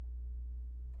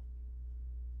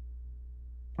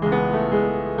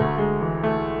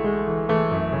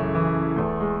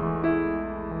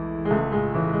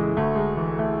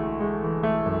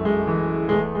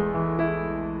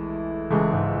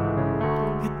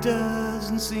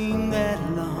doesn't seem that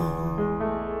long.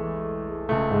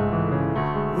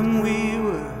 When we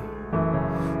were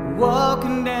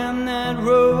walking down that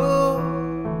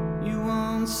road, you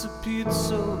once appeared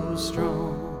so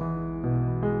strong.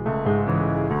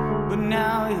 But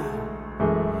now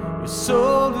your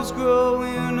soul is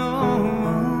growing old.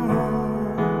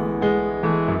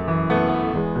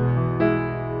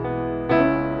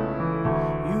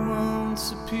 You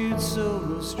once appeared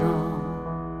so strong,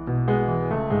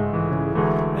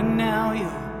 and now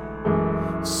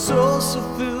your soul's so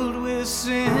filled with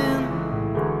sin.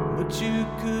 But you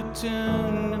could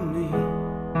turn to me,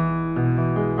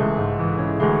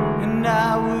 and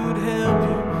I would help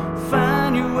you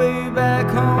find your way back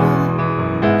home.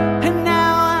 And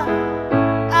now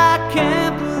I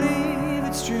can't believe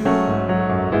it's true.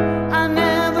 I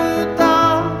never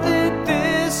thought that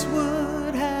this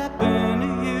would happen to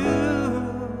you.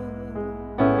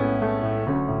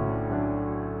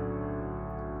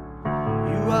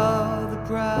 You are the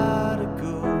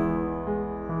prodigal.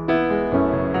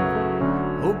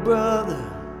 Oh brother,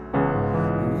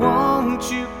 won't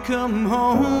you come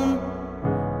home?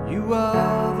 You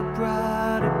are the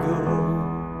prodigal.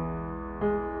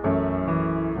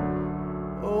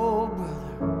 Oh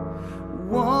brother,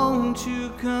 won't you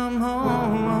come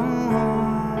home?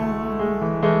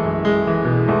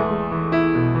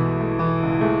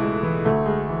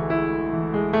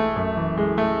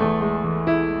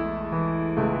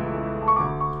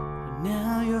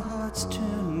 Now your heart's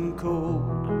turned cold.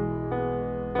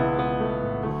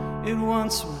 It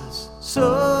once was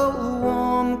so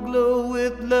warm, aglow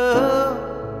with love,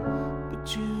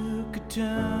 but you could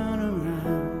turn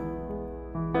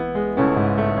around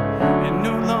and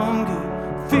no longer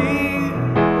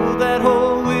feel that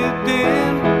hole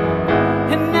within.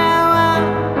 And now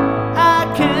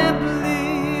I can't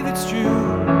believe it's true.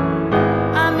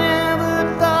 I never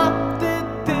thought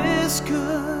that this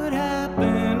could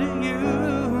happen to you.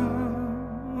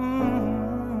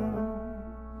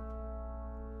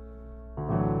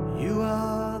 You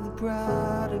are the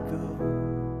prodigal.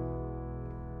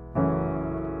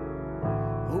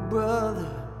 Oh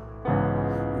brother,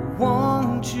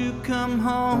 won't you come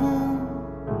home?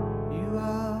 You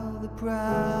are the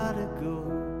prodigal.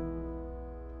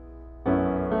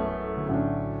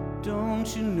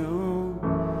 Don't you know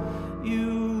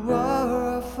you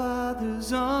are our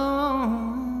Father's own?